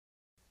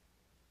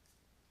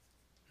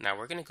Now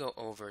we're going to go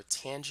over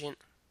tangent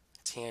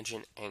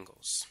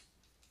angles.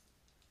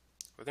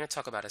 We're going to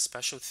talk about a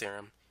special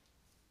theorem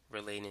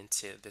relating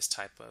to this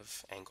type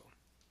of angle.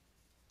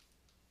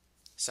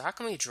 So how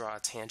can we draw a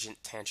tangent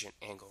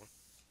angle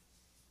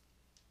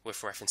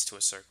with reference to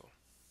a circle?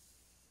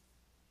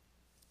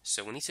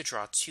 So we need to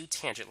draw two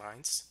tangent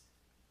lines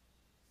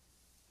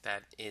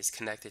that is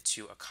connected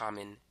to a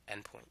common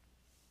endpoint.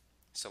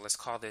 So let's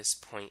call this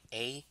point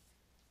A,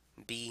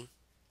 B,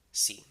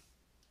 C.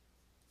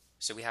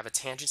 So we have a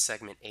tangent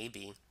segment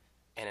AB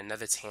and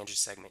another tangent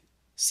segment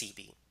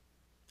CB.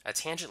 A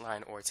tangent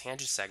line or a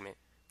tangent segment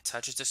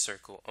touches the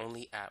circle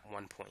only at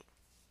one point.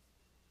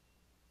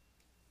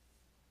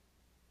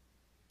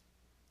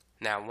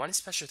 Now, one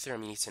special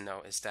theorem you need to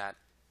know is that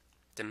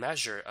the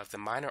measure of the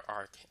minor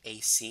arc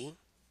AC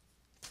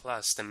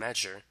plus the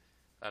measure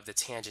of the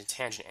tangent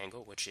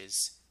angle, which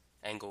is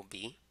angle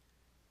B,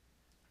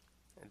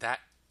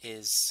 that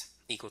is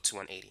equal to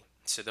 180.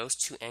 So those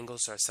two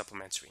angles are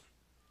supplementary.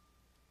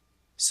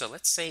 So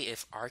let's say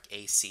if arc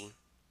AC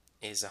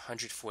is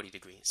 140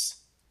 degrees.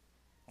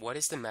 What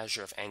is the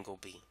measure of angle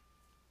B?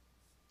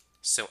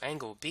 So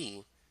angle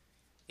B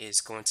is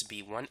going to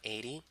be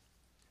 180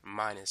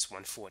 minus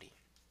 140.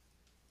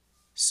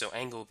 So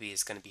angle B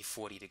is going to be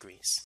 40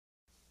 degrees.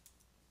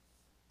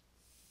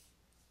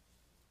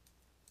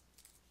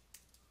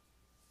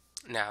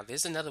 Now,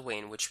 there's another way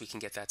in which we can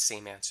get that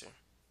same answer.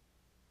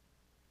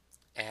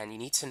 And you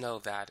need to know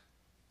that,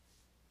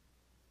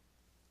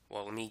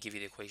 well, let me give you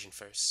the equation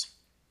first.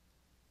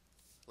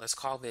 Let's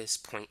call this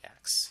point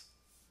X.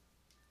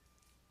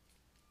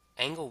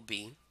 Angle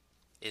B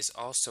is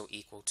also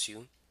equal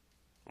to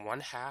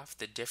 1/2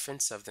 the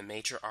difference of the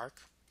major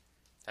arc,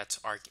 that's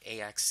arc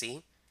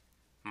AXC,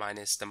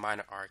 minus the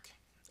minor arc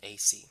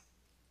AC.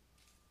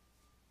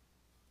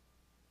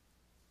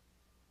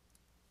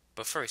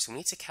 But first, we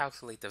need to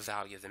calculate the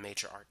value of the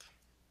major arc.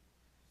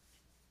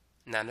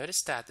 Now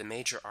notice that the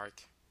major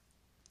arc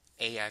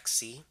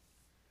AXC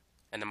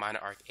and the minor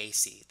arc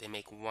AC, they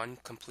make one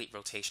complete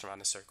rotation around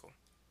the circle.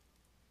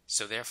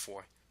 So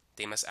therefore,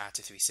 they must add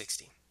to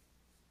 360.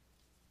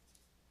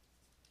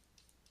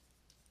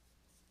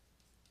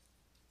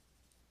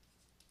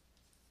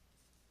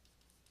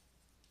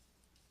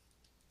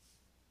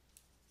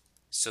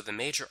 So the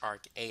major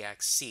arc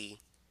AXC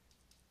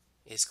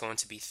is going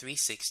to be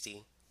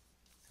 360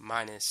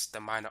 minus the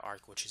minor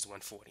arc, which is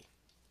 140.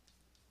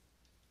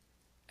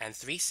 And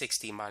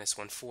 360 minus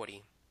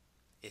 140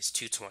 is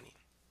 220.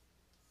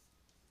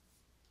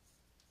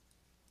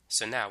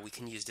 So now we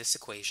can use this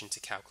equation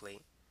to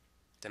calculate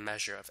the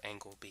measure of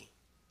angle B.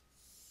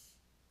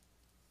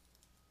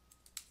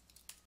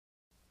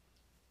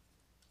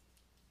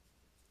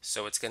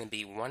 So it's going to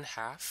be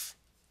 1/2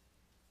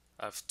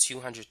 of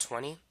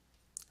 220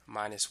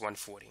 minus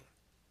 140.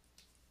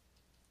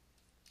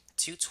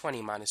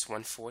 220 minus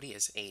 140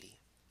 is 80,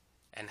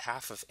 and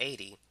half of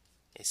 80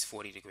 is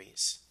 40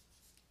 degrees.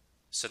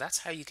 So that's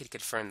how you could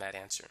confirm that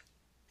answer.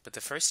 But the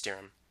first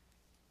theorem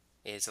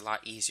is a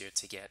lot easier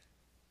to get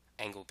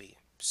angle B.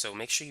 So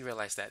make sure you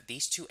realize that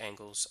these two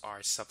angles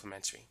are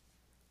supplementary.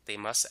 They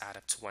must add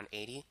up to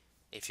 180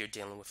 if you're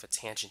dealing with a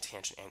tangent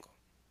angle.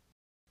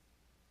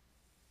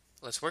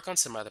 Let's work on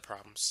some other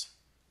problems.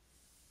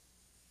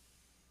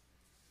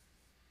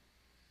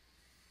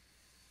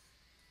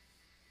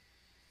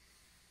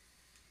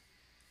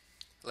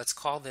 Let's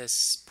call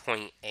this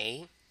point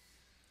A,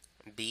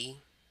 B,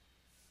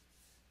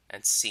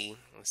 and C.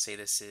 Let's say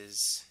this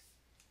is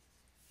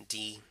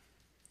D,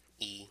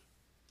 E,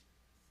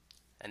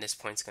 and this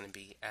point's going to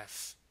be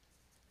F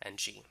and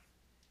G.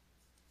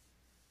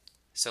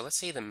 So let's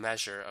say the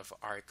measure of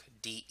arc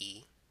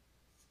DE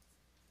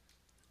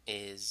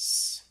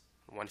is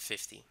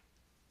 150,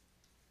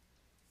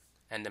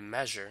 and the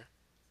measure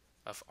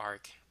of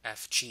arc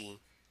FG,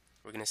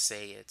 we're going to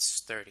say it's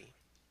 30.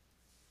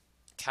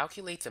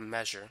 Calculate the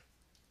measure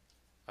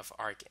of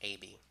arc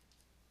AB.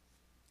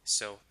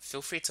 So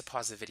feel free to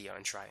pause the video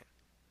and try it.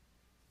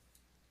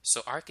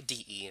 So arc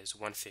DE is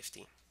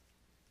 150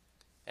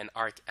 and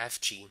arc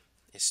FG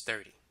is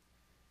 30.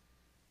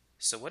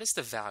 So what is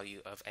the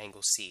value of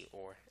angle C,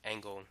 or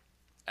angle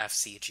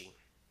FCG?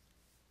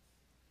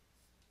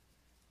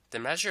 The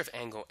measure of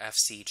angle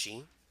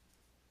FCG,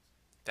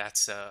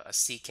 that's a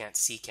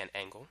secant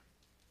angle.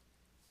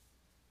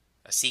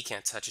 A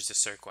secant touches the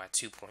circle at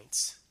 2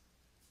 points.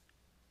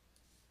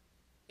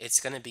 It's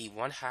going to be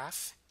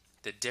 1/2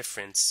 the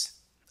difference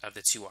of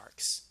the two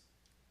arcs.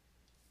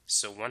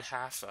 So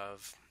 1/2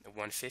 of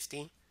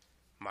 150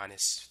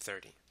 minus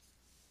 30.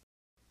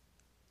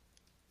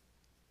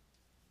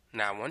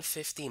 Now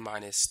 150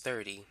 minus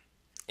 30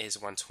 is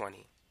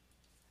 120,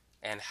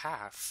 and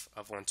half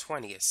of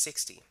 120 is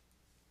 60.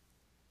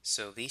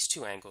 So these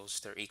two angles,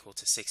 they're equal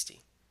to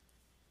 60,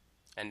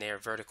 and they are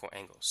vertical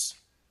angles.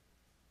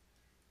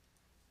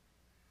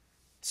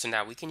 So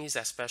now we can use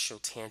that special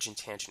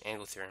tangent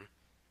angle theorem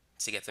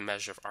to get the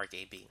measure of arc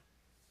AB.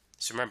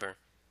 So remember,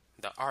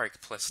 the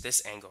arc plus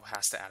this angle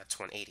has to add up to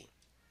 180.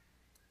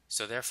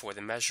 So therefore,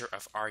 the measure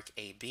of arc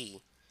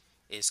AB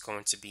is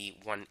going to be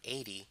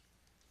 180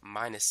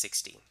 minus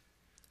 60.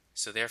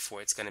 So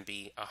therefore, it's going to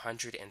be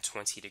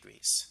 120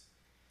 degrees.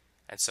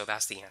 And so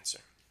that's the answer.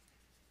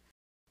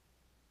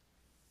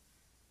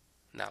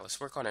 Now let's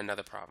work on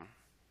another problem.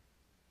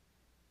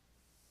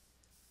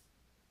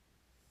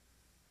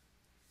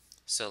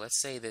 So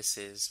let's say this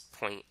is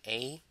point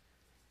A,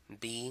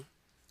 B,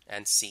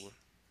 and C.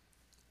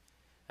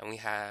 And we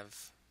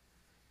have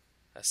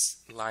a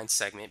line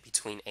segment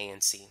between A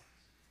and C.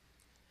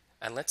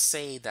 And let's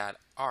say that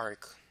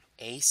arc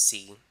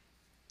AC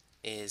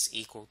is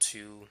equal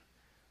to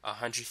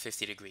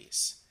 150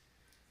 degrees.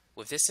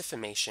 With this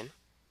information,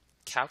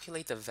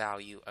 calculate the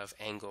value of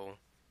angle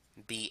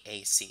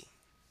BAC.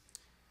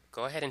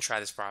 Go ahead and try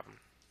this problem.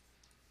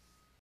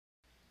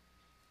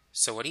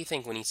 So what do you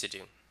think we need to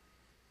do?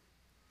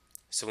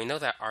 So we know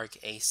that arc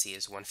AC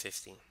is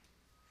 150.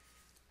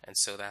 And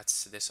so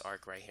that's this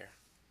arc right here.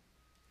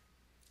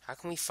 How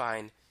can we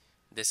find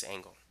this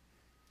angle?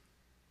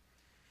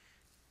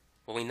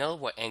 Well, we know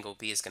what angle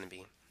B is going to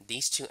be.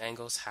 These two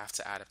angles have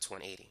to add up to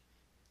 180.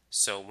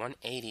 So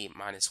 180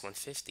 minus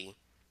 150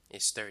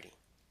 is 30.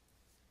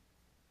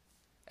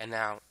 And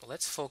now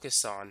let's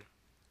focus on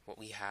what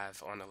we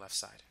have on the left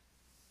side.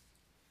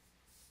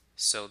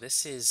 So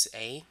this is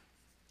A,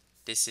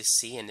 this is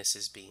C, and this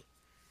is B.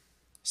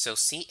 So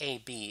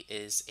CAB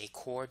is a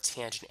chord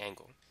tangent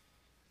angle.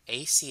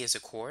 AC is a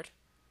chord.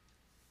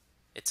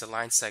 It's a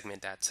line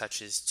segment that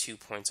touches 2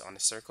 points on the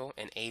circle,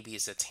 and AB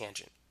is a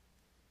tangent.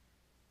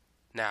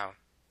 Now,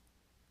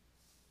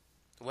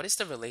 what is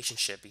the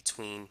relationship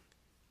between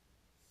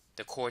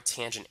the chord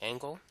tangent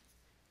angle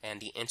and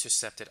the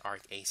intercepted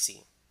arc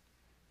AC?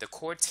 The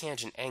chord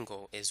tangent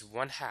angle is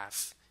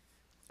 1/2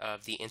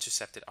 of the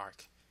intercepted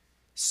arc.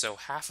 So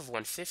half of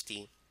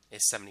 150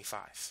 is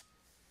 75.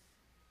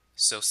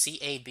 So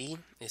CAB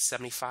is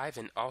 75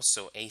 and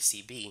also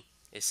ACB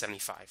is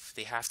 75.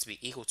 They have to be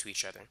equal to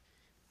each other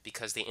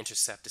because they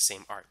intercept the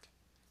same arc.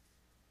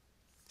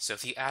 So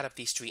if you add up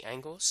these three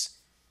angles,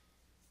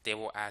 they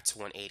will add to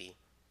 180,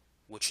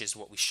 which is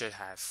what we should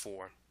have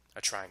for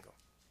a triangle.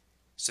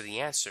 So the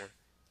answer,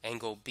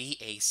 angle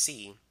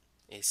BAC,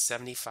 is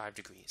 75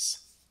 degrees.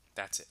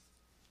 That's it.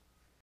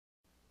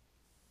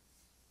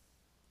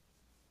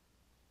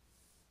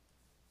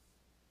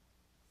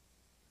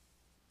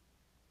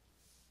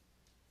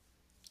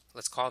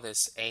 Let's call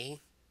this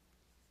A,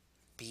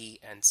 B,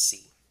 and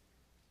C.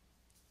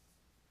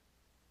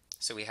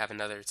 So we have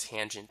another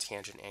tangent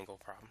angle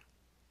problem.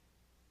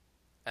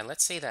 And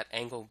let's say that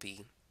angle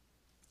B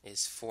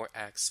is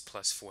 4x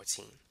plus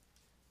 14,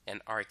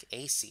 and arc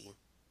AC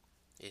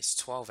is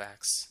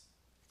 12x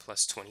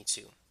plus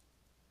 22.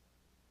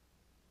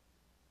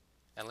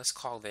 And let's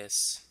call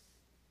this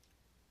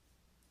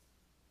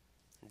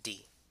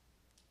D.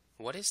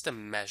 What is the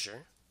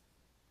measure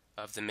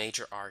of the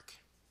major arc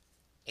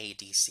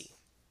ADC?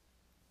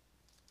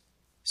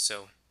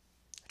 So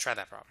try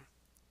that problem.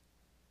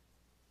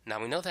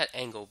 Now we know that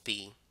angle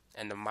B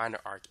and the minor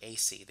arc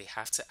AC, they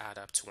have to add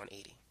up to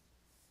 180.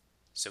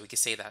 So we can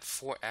say that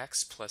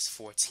 4x plus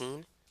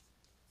 14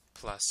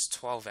 plus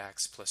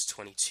 12x plus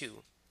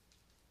 22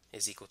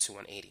 is equal to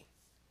 180.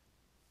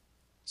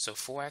 So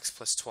 4x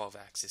plus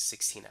 12x is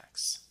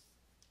 16x.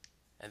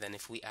 And then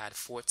if we add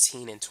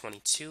 14 and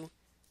 22,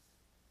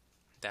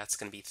 that's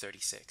going to be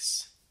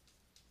 36.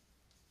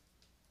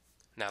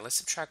 Now let's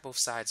subtract both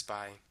sides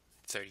by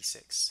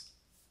 36.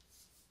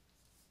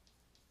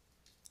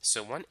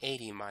 So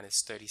 180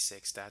 minus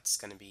 36, that's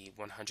going to be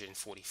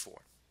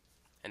 144.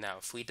 And now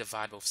if we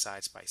divide both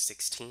sides by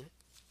 16,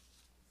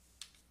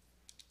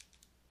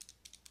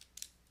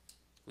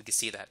 we can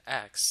see that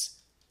x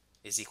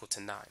is equal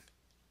to 9.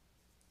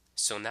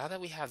 So now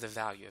that we have the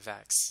value of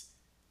x,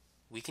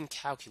 we can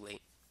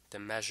calculate the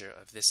measure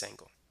of this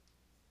angle.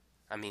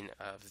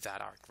 Of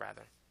that arc,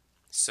 rather.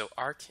 So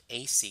arc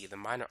AC, the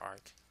minor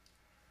arc,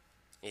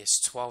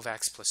 is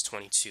 12x plus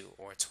 22,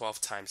 or 12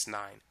 times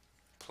 9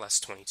 plus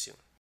 22.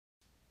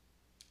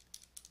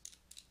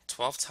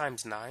 12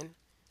 times 9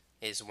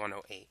 is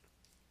 108,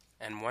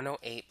 and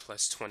 108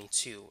 plus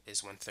 22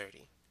 is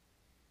 130.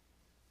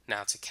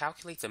 Now to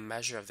calculate the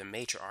measure of the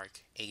major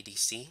arc,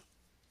 ADC,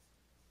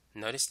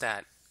 notice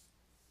that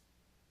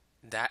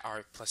that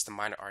arc plus the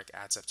minor arc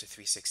adds up to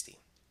 360.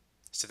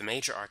 So the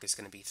major arc is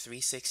going to be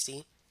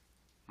 360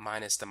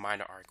 minus the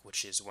minor arc,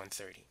 which is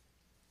 130.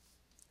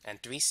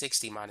 And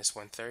 360 minus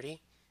 130,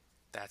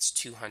 that's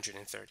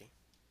 230.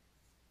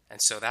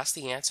 And so that's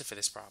the answer for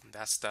this problem.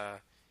 That's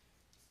the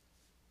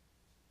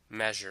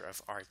measure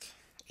of arc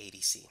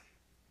ADC.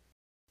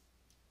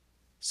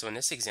 So in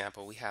this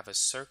example, we have a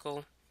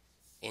circle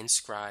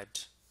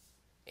inscribed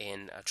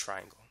in a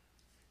triangle.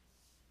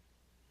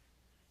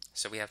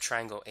 So we have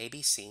triangle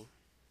ABC,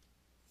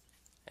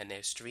 and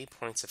there's 3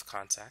 points of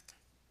contact.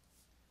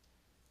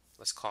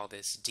 Let's call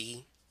this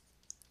D,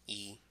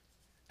 E,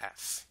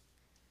 F.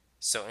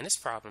 So in this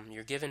problem,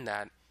 you're given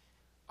that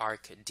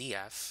arc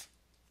DF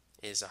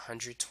is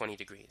 120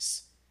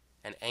 degrees,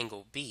 and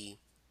angle B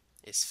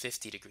is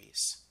 50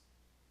 degrees.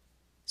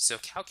 So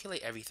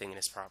calculate everything in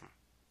this problem.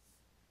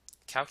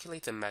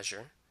 Calculate the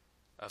measure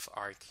of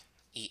arc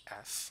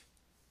EF,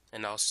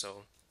 and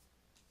also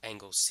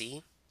angle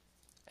C,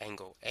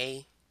 angle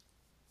A,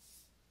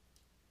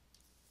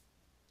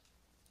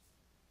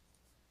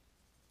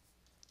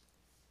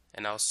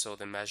 and also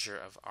the measure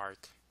of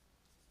arc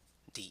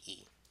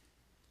DE.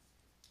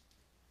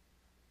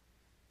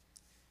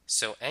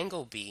 So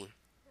angle B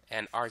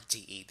and arc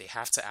DE, they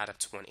have to add up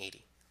to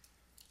 180.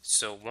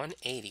 So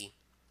 180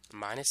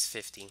 minus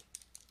 50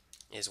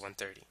 is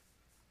 130.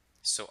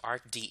 So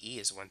arc DE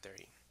is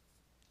 130.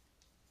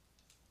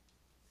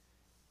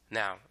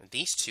 Now,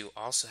 these two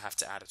also have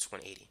to add up to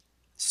 180.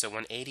 So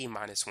 180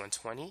 minus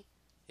 120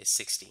 is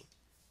 60.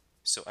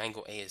 So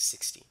angle A is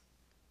 60.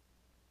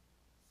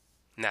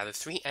 Now, the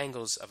three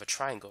angles of a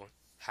triangle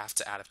have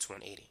to add up to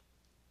 180.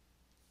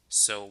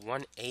 So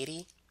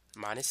 180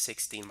 minus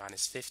 60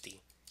 minus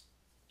 50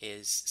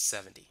 is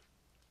 70.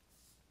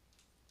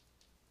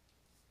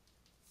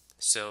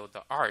 So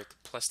the arc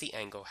plus the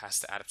angle has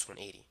to add up to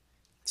 180.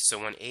 So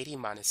 180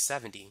 minus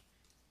 70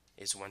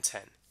 is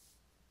 110.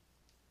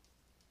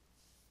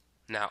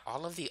 Now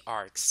all of the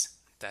arcs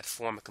that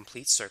form a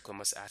complete circle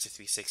must add to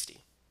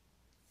 360.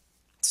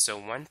 So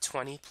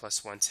 120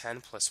 plus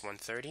 110 plus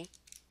 130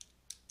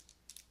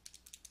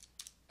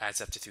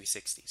 adds up to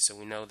 360. So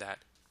we know that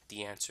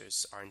the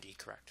answers are indeed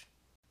correct.